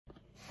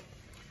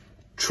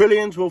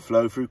Trillions will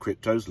flow through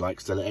cryptos like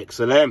Stellar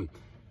XLM,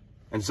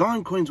 and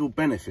Zioncoins will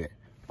benefit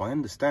by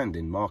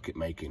understanding market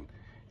making.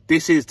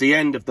 This is the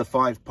end of the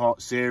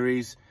 5-part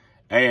series,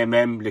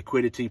 AMM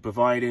Liquidity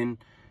providing.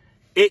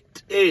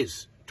 It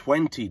is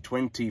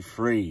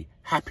 2023.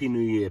 Happy New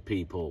Year,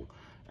 people.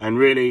 And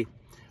really,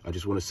 I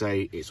just want to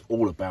say it's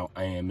all about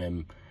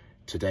AMM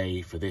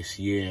today for this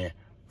year,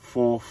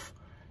 4th.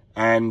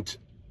 And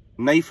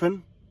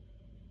Nathan,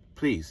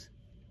 please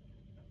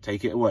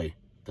take it away,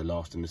 the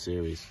last in the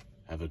series.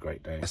 Have a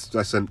great day.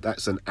 That's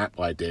an app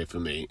idea for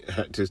me.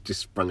 just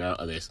sprung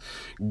out of this.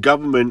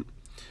 Government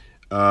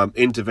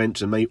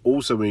intervention may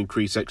also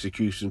increase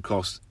execution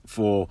costs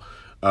for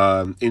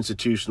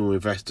institutional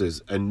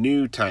investors. A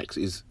new tax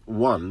is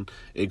one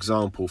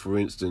example. For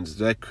instance,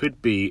 there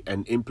could be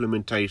an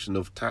implementation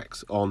of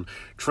tax on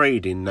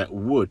trading that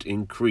would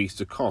increase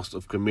the cost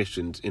of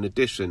commissions. In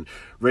addition,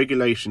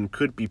 regulation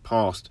could be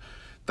passed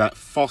that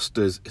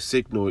fosters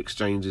signal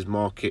exchanges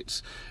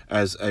markets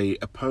as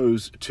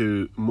opposed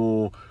to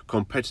more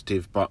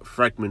competitive but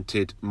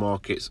fragmented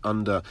markets.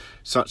 Under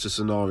such a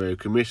scenario,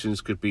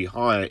 commissions could be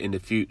higher in the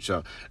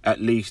future,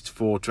 at least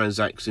for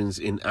transactions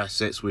in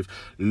assets with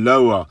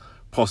lower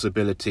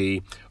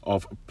possibility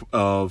of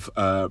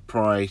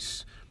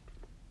price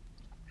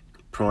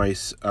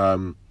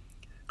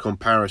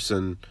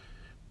comparison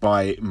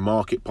by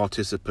market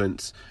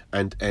participants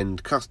and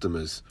end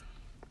customers.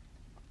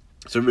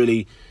 So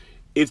really,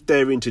 if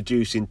they're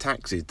introducing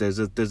taxes, there's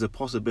a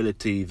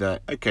possibility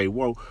that, okay,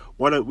 well,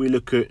 why don't we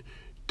look at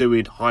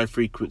doing high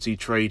frequency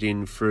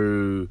trading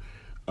through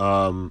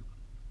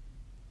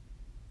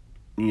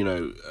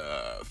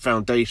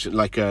foundation,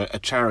 like a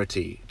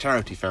charity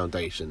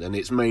foundation, and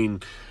its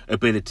main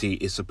ability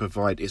is to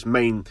provide, its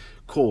main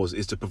cause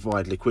is to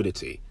provide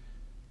liquidity,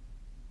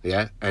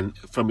 yeah, and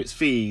from its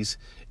fees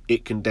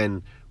it can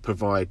then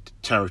provide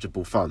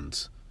charitable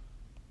funds.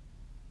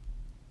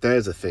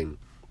 There's a thing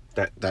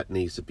that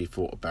needs to be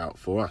thought about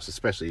for us,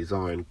 especially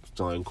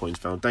Zioncoins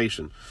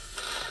Foundation.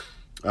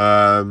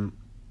 So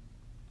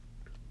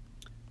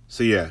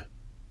yeah,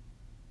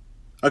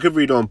 I could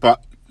read on,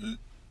 but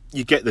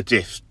you get the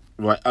gist,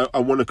 right? I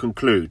want to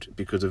conclude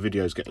because the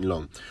video is getting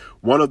long.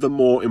 One of the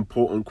more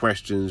important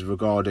questions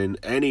regarding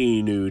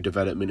any new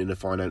development in the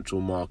financial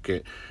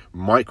market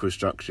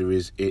microstructure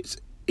is its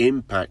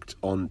impact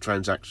on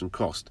transaction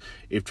cost.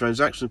 If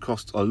transaction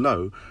costs are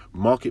low,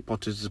 market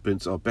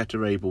participants are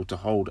better able to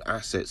hold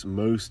assets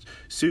most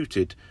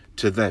suited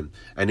to them,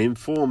 and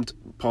informed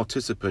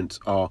participants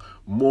are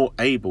more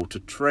able to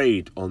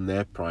trade on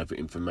their private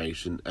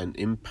information and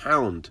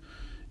impound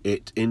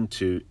it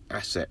into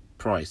asset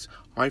price.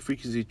 High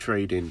frequency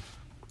trading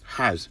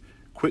has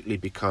quickly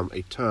become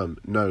a term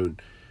known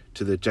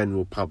to the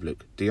general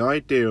public. The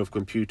idea of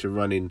computer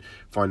running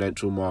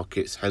financial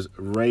markets has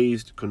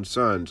raised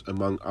concerns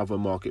among other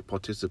market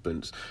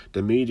participants,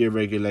 the media,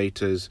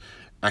 regulators,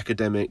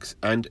 academics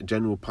and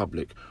general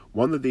public.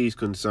 One of these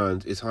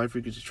concerns is high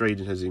frequency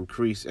trading has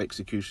increased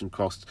execution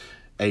costs,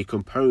 a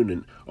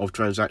component of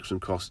transaction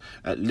costs,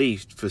 at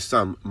least for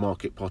some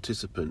market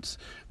participants.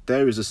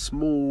 There is a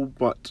small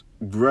but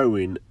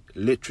growing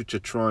literature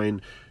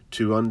trying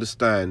to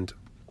understand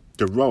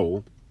the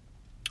role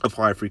of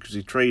high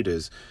frequency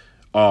traders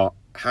are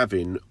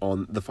having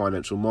on the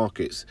financial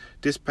markets.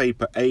 This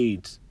paper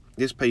adds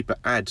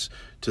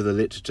to the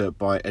literature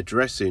by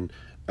addressing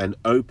an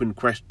open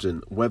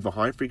question whether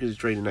high frequency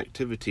trading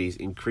activities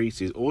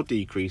increases or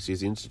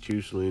decreases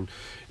institutional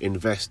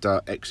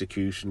investor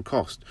execution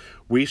cost.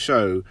 We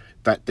show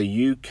that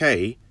the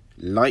UK,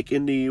 like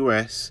in the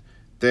US,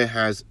 there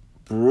has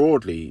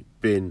broadly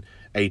been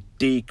a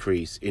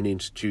decrease in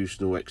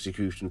institutional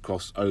execution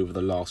costs over the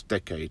last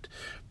decade.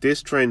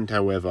 This trend,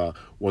 however,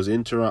 was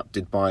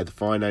interrupted by the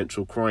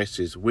financial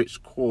crisis,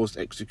 which caused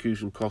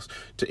execution costs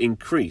to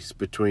increase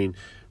between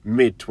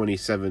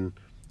mid-2007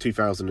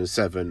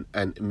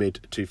 and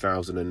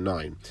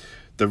mid-2009.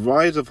 The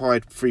rise of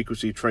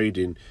high-frequency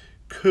trading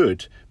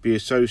could be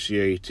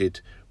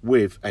associated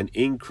with an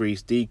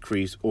increase,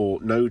 decrease,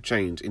 or no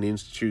change in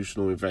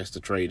institutional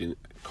investor trading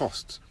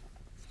costs.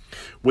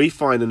 We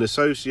find an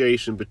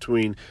association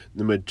between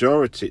the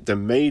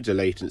major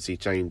latency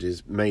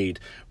changes made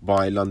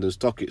by London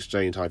Stock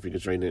Exchange high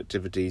frequency trading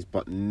activities,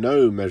 but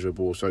no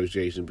measurable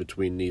association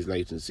between these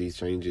latency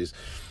changes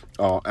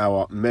are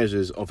our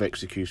measures of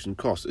execution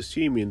costs.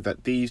 Assuming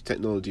that these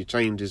technology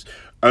changes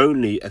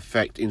only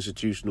affect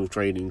institutional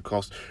trading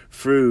costs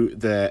through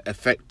their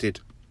affected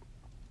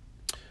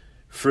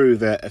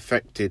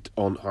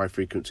on high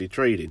frequency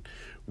trading,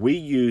 we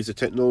use the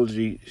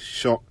technology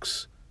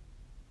shocks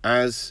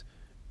as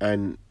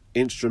an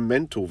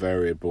instrumental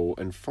variable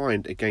and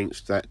find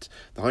against that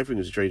the high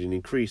frequency trading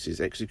increases,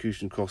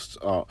 execution costs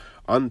are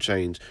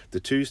unchanged.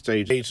 The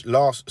two-stage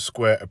last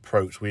square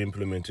approach we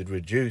implemented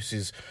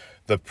reduces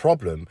the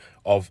problem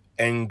of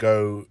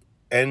endogeneity,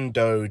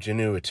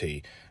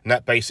 and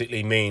that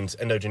basically means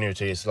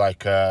endogeneity is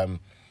like a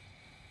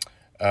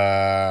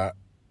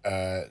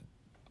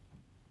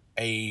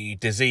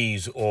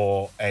disease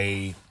or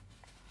a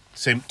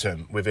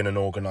symptom within an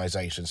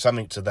organization,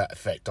 something to that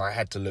effect. I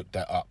had to look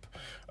that up.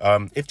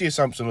 If the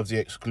assumption of the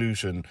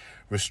exclusion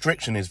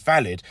restriction is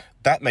valid,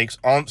 that makes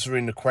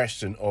answering the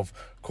question of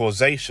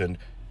causation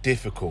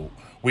difficult.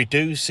 We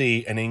do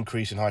see an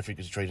increase in high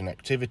frequency trading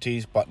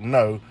activities, but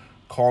no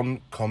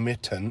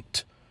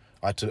concomitant,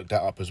 I had to look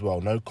that up as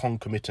well, no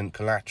concomitant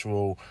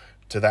collateral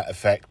to that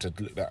effect, to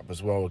look that up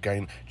as well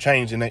again,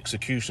 change in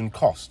execution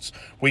costs.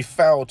 We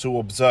fail to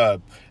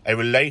observe a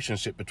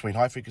relationship between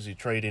high frequency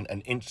trading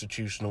and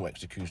institutional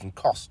execution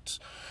costs.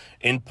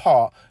 In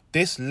part,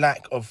 this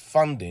lack of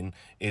funding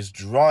is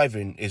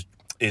driven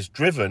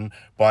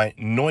by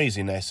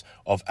noisiness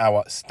of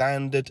our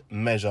standard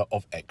measure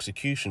of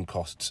execution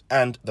costs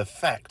and the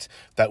fact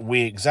that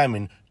we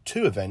examine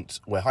 2 events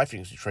where high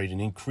frequency trading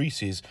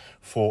increases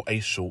for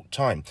a short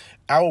time.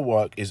 Our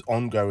work is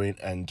ongoing,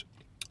 and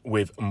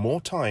with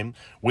more time,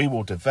 we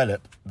will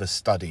develop the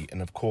study.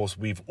 And of course,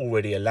 we've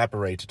already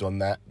elaborated on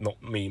that,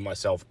 not me,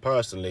 myself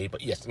personally,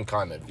 but yes, and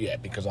kind of, yeah,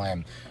 because I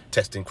am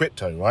testing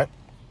crypto, right?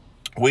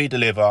 We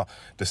deliver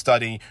the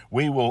study.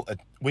 We will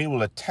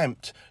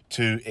attempt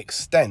to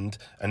extend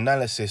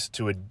analysis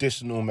to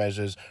additional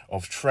measures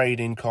of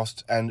trading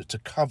costs and to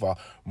cover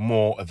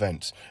more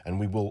events. And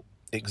we will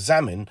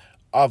examine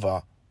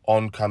other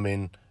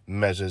oncoming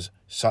measures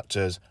such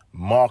as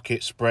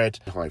market spread,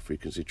 high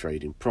frequency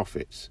trading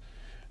profits,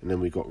 and then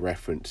we got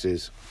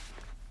references.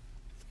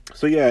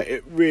 So yeah,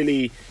 it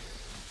really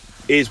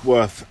is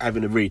worth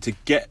having a read to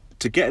get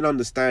an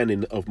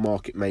understanding of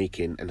market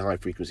making and high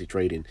frequency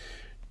trading.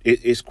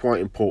 It is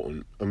quite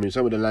important. I mean,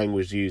 some of the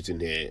language used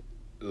in here,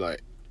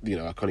 like, you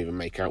know, I can't even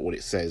make out what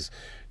it says,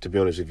 to be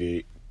honest with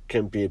you.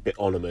 Can be a bit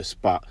ominous,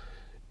 but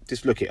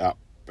just look it up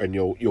and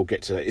you'll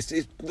get to it.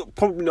 It's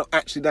probably not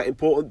actually that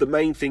important. The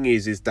main thing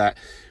is that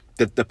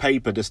the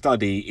paper, the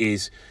study,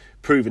 is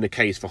proving a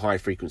case for high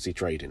frequency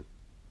trading.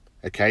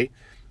 Okay,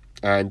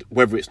 and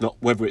whether it's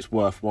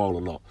worthwhile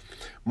or not.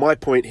 My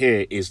point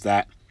here is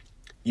that,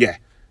 yeah,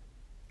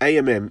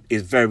 AMM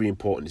is very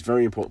important. It's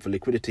very important for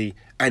liquidity,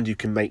 and you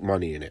can make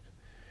money in it.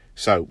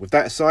 So with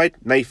that aside,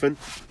 Nathan,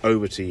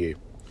 over to you.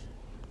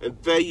 And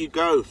there you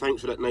go.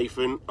 Thanks for that,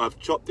 Nathan. I've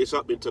chopped this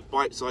up into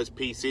bite-sized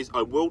pieces.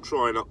 I will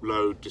try and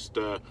upload just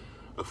a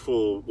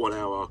full 1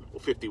 hour or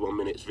 51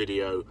 minutes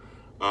video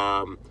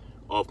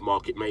of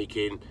market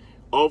making.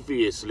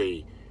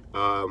 Obviously,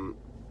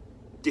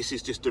 this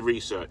is just the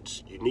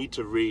research. You need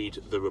to read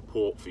the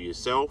report for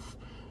yourself.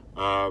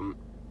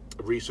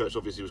 Research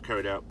obviously was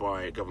carried out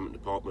by a government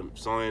department of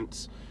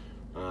science,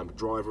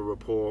 driver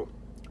report,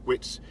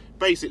 which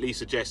basically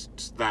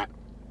suggests that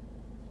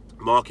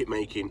market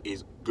making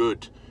is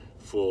good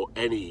for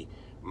any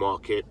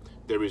market.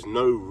 There is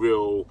no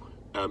real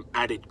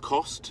added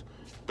cost,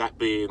 that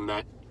being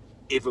that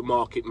if a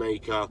market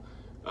maker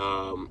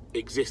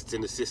exists in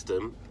the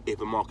system,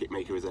 if a market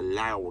maker is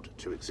allowed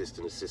to exist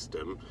in the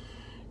system,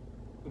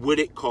 would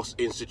it cost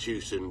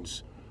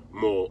institutions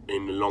more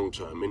in the long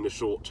term, in the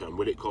short term?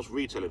 Will it cost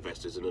retail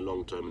investors in the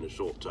long term, in the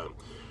short term?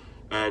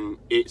 And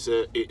it's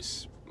a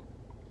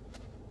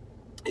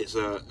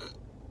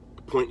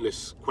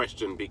pointless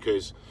question,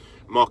 because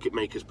market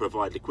makers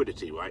provide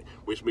liquidity, right?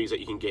 Which means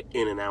that you can get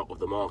in and out of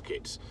the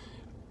markets.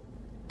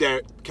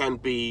 There can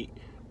be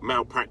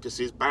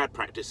malpractices, bad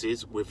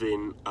practices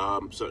within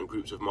certain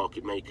groups of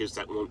market makers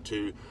that want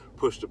to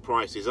push the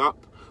prices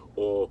up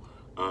or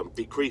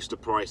decrease the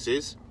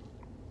prices.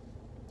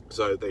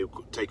 So they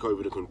take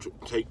over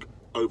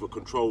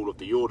control of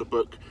the order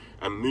book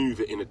and move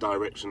it in the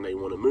direction they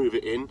want to move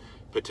it in,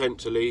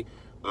 potentially.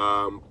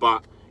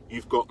 But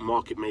you've got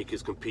market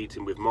makers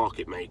competing with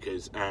market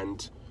makers,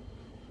 and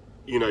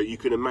you know, you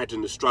can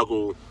imagine the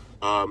struggle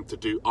to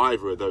do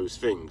either of those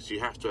things.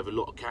 You have to have a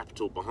lot of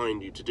capital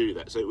behind you to do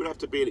that. So it would have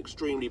to be an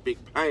extremely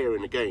big player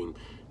in the game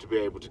to be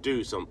able to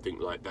do something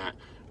like that.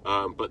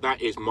 But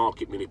that is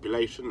market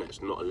manipulation.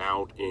 That's not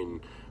allowed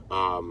in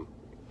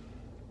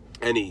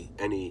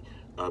any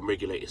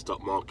regulated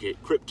stock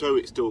market. Crypto,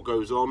 it still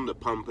goes on, the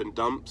pump and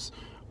dumps.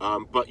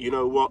 But you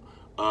know what?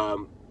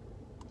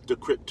 The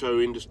crypto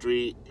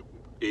industry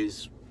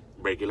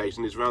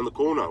regulation is around the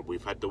corner.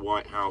 We've had the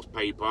White House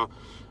paper,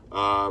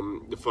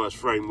 the first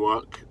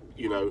framework,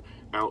 you know,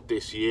 out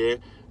this year,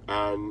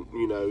 and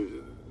you know,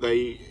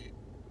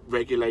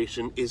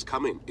 regulation is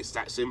coming. It's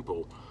that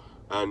simple.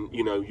 And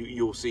you know,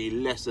 you'll see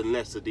less and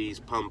less of these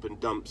pump and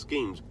dump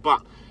schemes.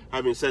 But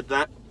having said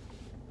that,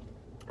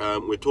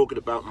 we're talking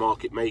about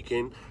market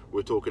making.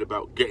 We're talking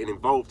about getting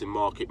involved in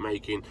market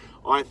making.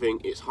 I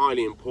think it's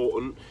highly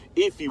important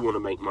if you want to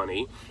make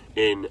money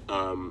in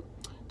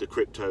the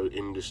crypto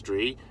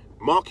industry.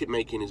 Market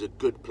making is a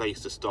good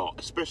place to start,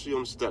 especially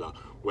on Stellar,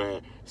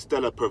 where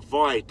Stellar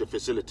provide the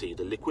facility,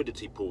 the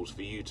liquidity pools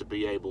for you to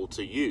be able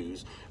to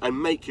use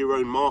and make your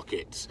own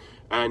markets.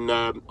 And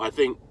I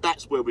think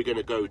that's where we're going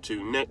to go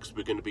to next.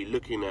 We're going to be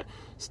looking at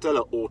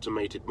Stellar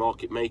automated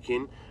market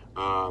making,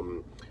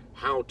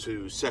 how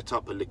to set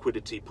up a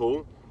liquidity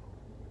pool,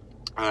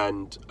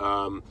 and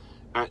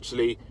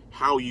actually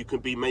how you can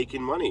be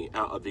making money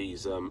out of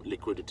these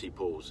liquidity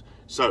pools.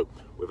 So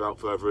without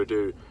further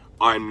ado,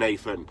 I'm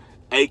Nathan,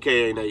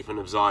 aka Nathan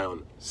of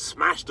Zion.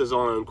 Smash the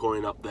Zion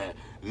coin up there,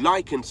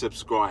 like and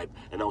subscribe,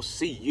 and I'll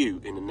see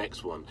you in the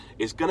next one.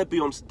 It's going to be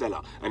on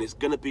Stellar, and it's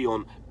going to be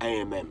on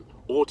AMM,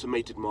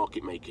 automated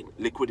market making,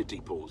 liquidity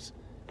pools.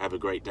 Have a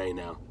great day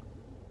now.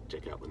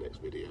 Check out the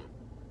next video.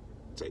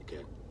 Take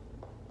care.